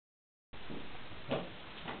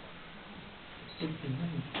Oh.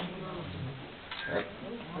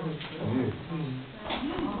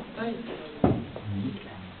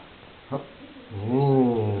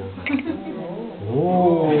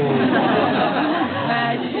 Oh.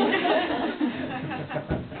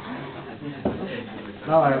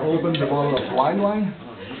 Now I open the bottle of white wine.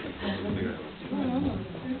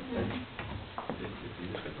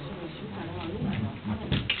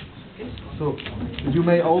 So you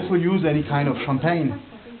may also use any kind of champagne.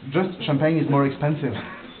 Just champagne is more expensive.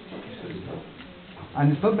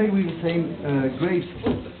 And it's not made with the same grapes.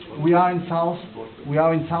 We are in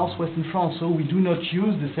southwestern France, so we do not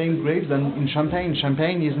use the same grapes than in Champagne.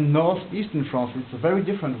 Champagne is in northeastern France. It's very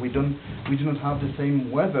different. We do not have the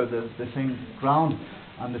same weather, the same ground,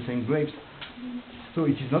 and the same grapes. So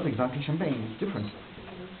it is not exactly Champagne. It's different.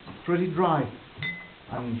 It's pretty dry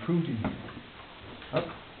and fruity. Up.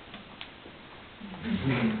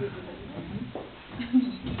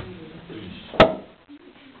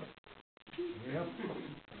 Yep.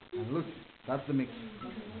 And look, that's the mix.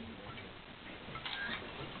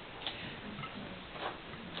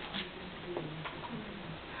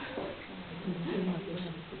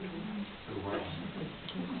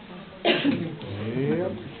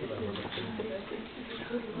 Yep.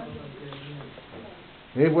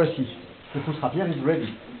 Et voici, the Pousse Rapiere is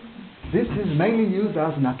ready. This is mainly used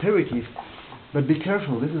as an aperitif, but be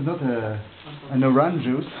careful, this is not an orange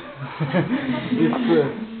juice.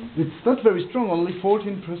 It's not very strong, only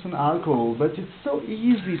 14% alcohol, but it's so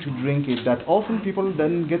easy to drink it that often people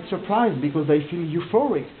then get surprised because they feel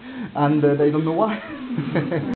euphoric and they don't know why.